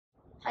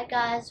Hi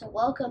guys,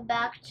 welcome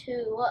back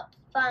to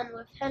Fun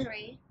with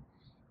Henry.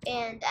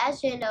 And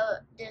as you know,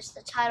 this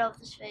the title of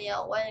this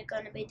video. We're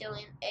going to be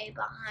doing a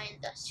behind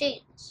the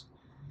scenes.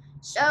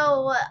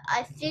 So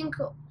I think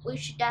we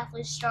should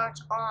definitely start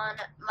on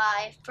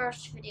my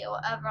first video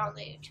ever on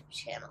the YouTube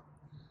channel,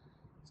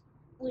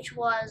 which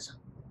was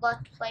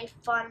Let's Play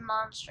Fun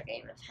Monster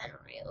Game with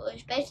Henry. It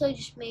was basically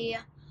just me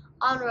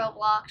on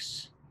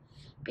Roblox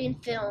being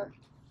filmed,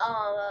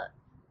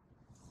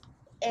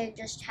 and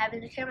just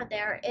having the camera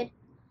there.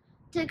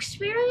 The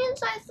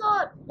experience, I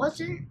thought,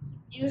 wasn't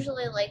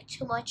usually like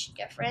too much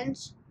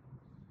difference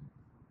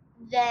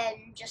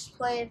than just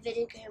playing a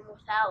video game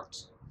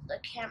without the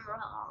camera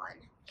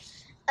on.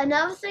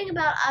 Another thing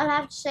I'd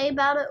have to say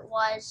about it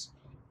was,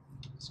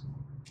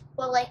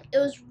 well, like, it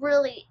was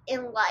really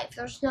in life.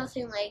 There's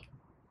nothing like,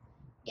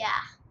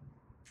 yeah.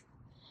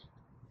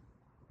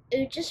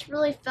 It just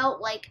really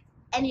felt like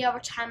any other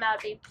time I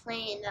would be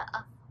playing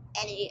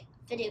any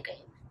video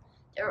game.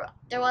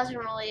 There wasn't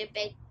really a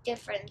big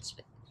difference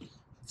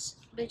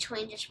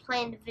between just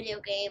playing the video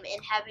game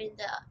and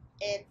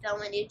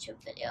filming a YouTube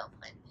video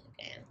playing the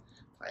video game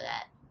for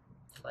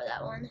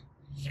that one.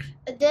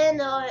 And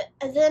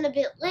then a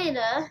bit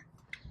later,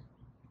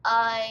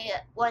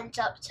 I went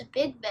up to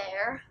Big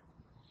Bear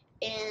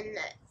in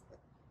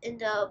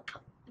the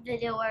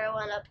video where I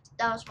went up.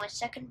 That was my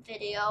second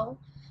video.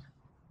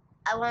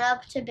 I went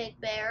up to Big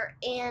Bear,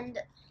 and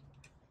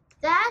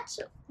that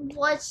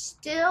was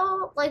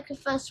still like the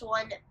first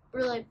one,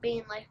 really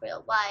being like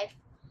real life.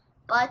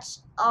 But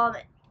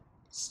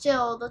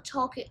still the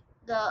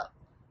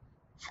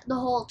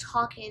whole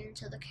talking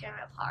to the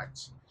camera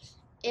part,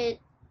 it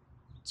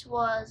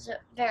was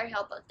very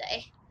hot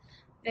day,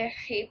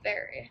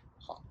 very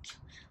hot.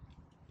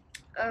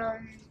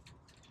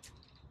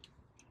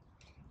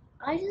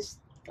 I just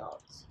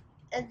thought,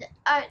 and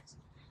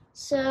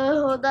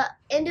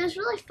it was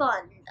really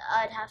fun.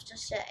 I'd have to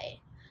say,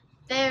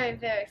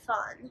 very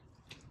fun.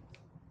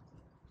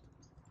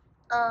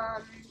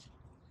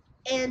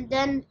 And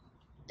then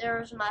there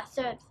was my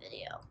third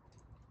video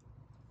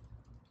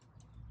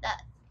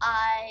that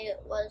I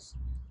was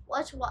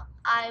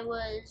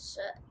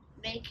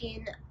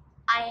making.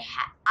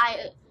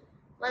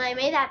 When I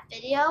made that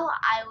video,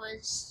 I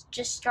was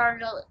just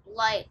started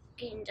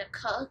liking to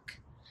cook,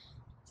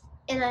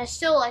 and I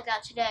still like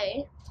that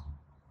today.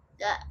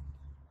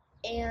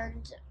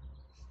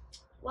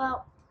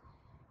 Well,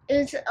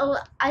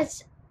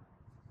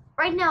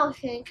 right now I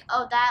think,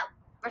 oh, that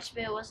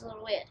recipe was a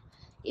little weird.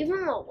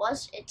 Even though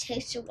it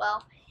tasted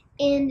well.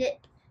 And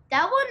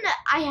that one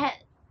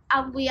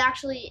we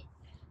actually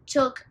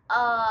took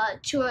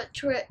two or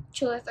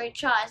three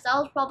tries. That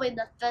was probably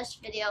the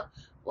first video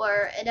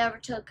where it ever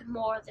took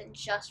more than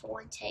just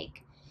one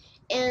take.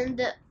 And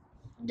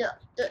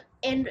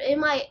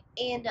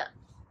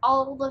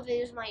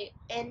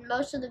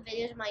most of the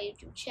videos on my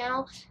YouTube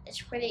channel,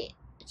 it's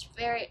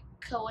very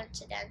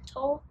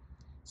coincidental.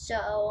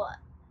 So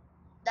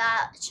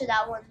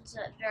that one's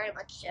very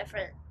much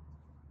different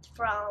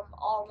from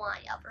all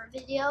my other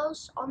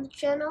videos on the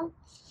channel.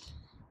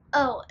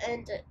 Oh,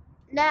 and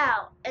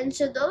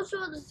so those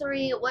were the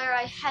three where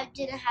I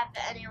didn't have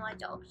any of my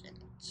dogs in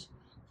it.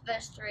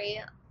 Those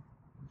three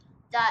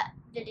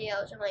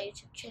videos on my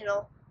YouTube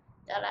channel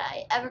that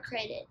I ever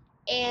created.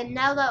 And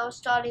now that we're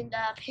starting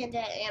the Panda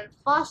and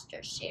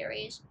Foster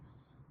series,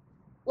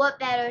 what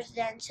better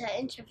than to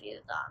interview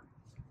them?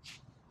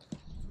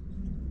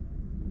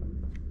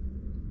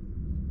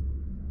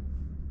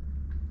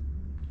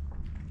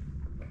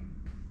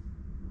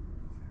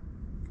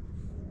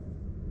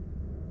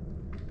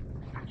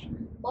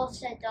 Well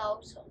said,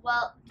 dogs.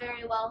 Well,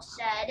 very well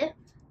said.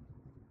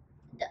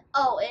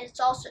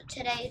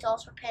 Today is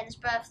also Panda's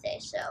birthday,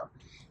 so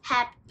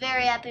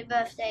very happy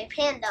birthday,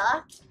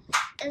 Panda.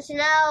 And so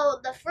now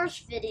the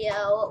first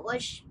video,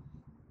 which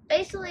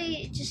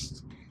basically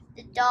just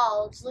the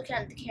dogs looking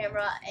at the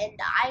camera, and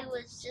I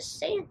was just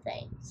saying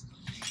things.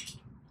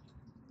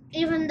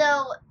 Even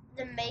though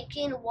the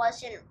making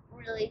wasn't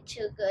really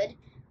too good,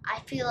 I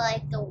feel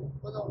like the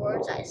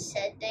words I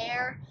said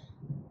there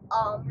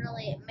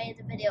really made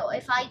the video.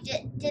 If I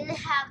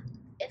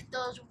if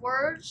those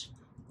words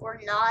were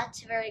not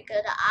very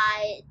good,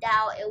 I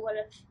doubt it would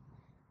have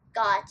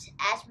got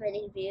as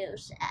many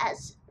views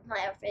as my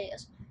other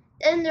videos.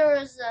 Then there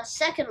was the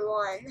second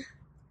one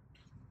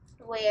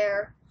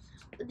where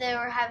they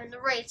were having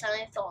the rates, and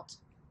I thought,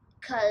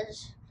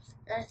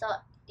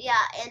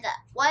 yeah, and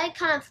why I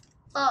kind of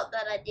thought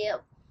that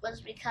idea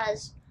was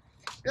because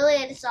really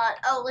I just thought,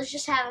 oh, let's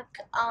just have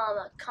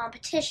a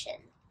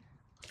competition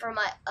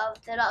of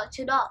the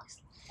two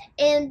dogs.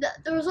 And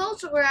the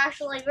results were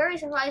actually very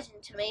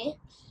surprising to me.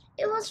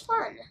 It was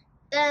fun.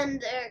 Then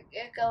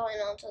they're going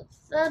on to the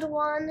third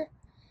one,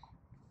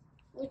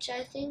 which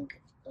I think,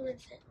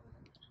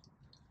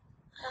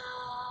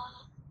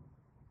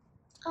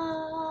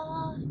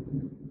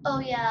 oh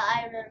yeah,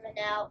 I remember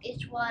now.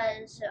 It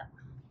was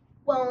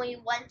when we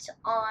went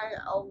on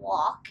a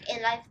walk,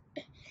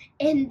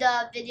 and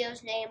the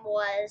video's name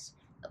was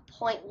A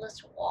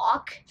Pointless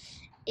Walk.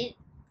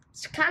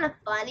 It's kind of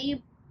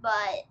funny,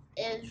 but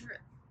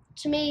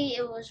to me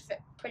it was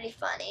pretty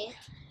funny.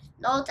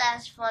 Not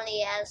as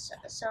funny as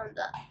some of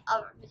the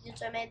other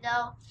videos I made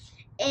though,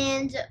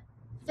 and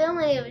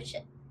filming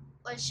it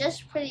was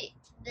just pretty.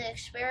 The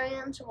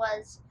experience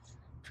was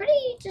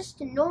pretty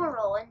just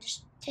normal, and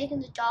just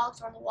taking the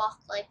dogs on the walk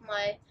like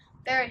my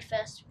very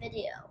first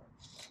video,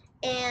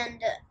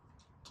 and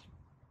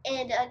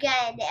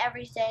again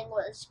everything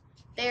was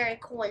very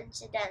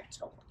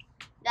coincidental.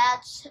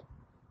 That's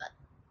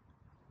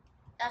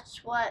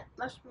what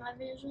most of my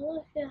videos are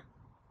like, yeah.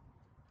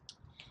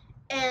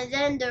 And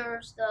then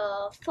there's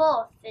the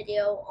fourth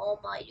video on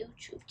my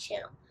YouTube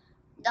channel,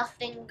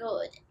 Nothing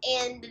Good,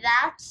 and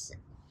that's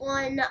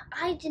one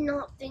I did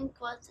not think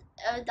was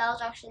that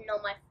was actually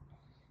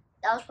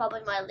that was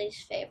probably my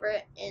least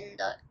favorite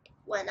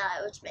when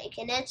I was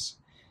making it.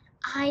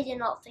 I did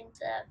not think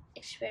the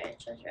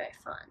experience was very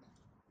fun,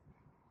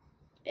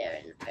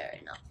 very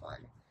not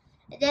fun.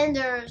 And then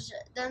there's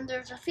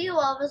a few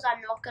others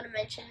I'm not gonna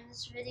mention in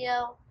this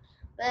video,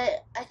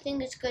 but I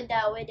think it's good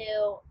that we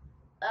do.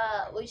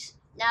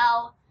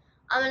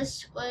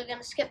 We're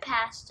gonna skip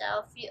past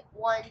a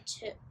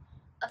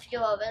few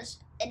others,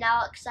 and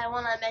now because I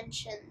want to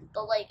mention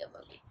the Lego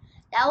Movie.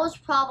 That was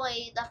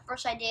probably the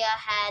first idea I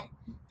had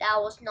that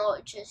was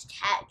not just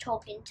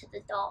talking to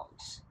the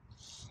dogs,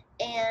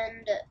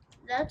 and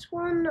that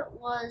one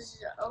was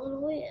a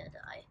little weird.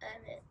 I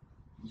gotta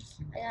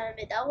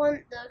admit that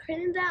one. The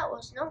creating that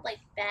was not like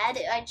bad.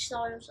 I just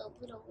thought it was a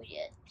little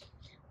weird,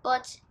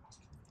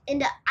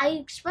 and I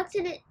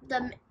expected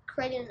the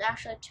creating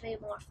actually to be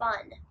more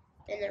fun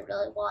than it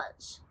really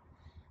was.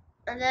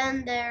 And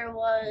then there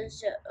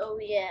was, oh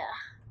yeah,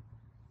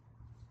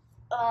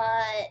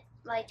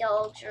 my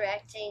dogs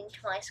reacting to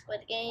my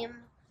Squid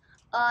Game.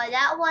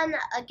 That one,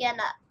 again,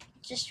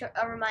 just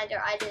a reminder,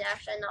 I did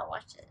actually not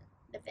watch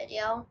the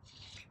video,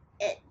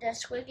 the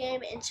Squid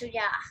Game, and so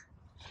yeah.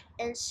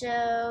 And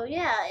so,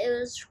 yeah,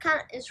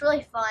 it's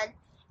really fun,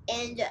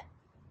 and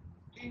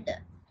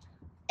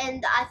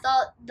I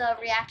thought the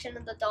reaction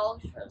of the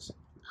dogs was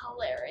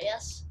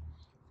hilarious.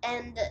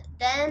 And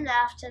then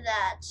after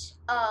that,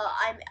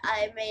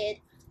 I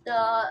made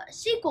the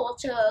sequel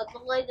to the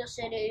Lego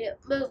City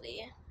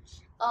movie.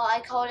 I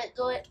called it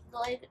the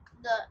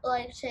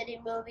Lego City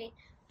movie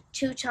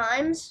 2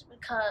 times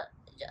because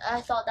I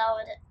thought that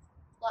would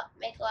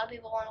make a lot of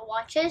people want to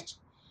watch it.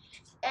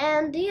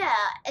 And yeah,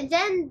 and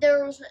then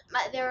there was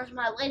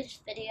my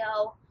latest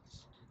video,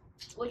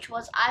 which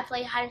was I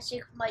play hide and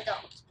seek with my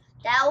dogs.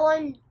 That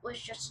one was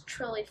just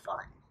truly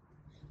fun.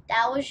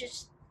 That was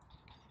just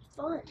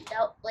fun.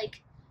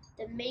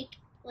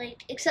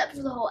 Except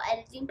for the whole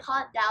editing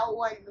part, that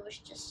one was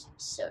just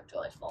so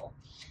joyful.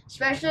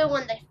 Especially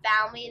when they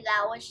found me, the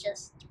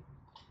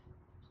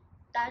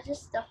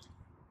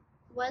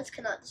words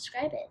cannot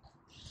describe it.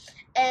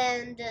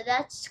 And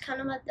that's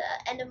kind of at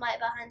the end of my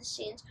behind the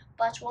scenes.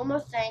 But one more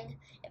thing,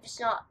 if it's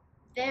not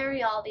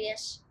very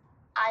obvious,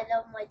 I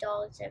love my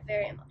dogs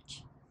very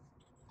much.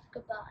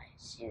 Goodbye.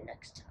 See you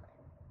next time.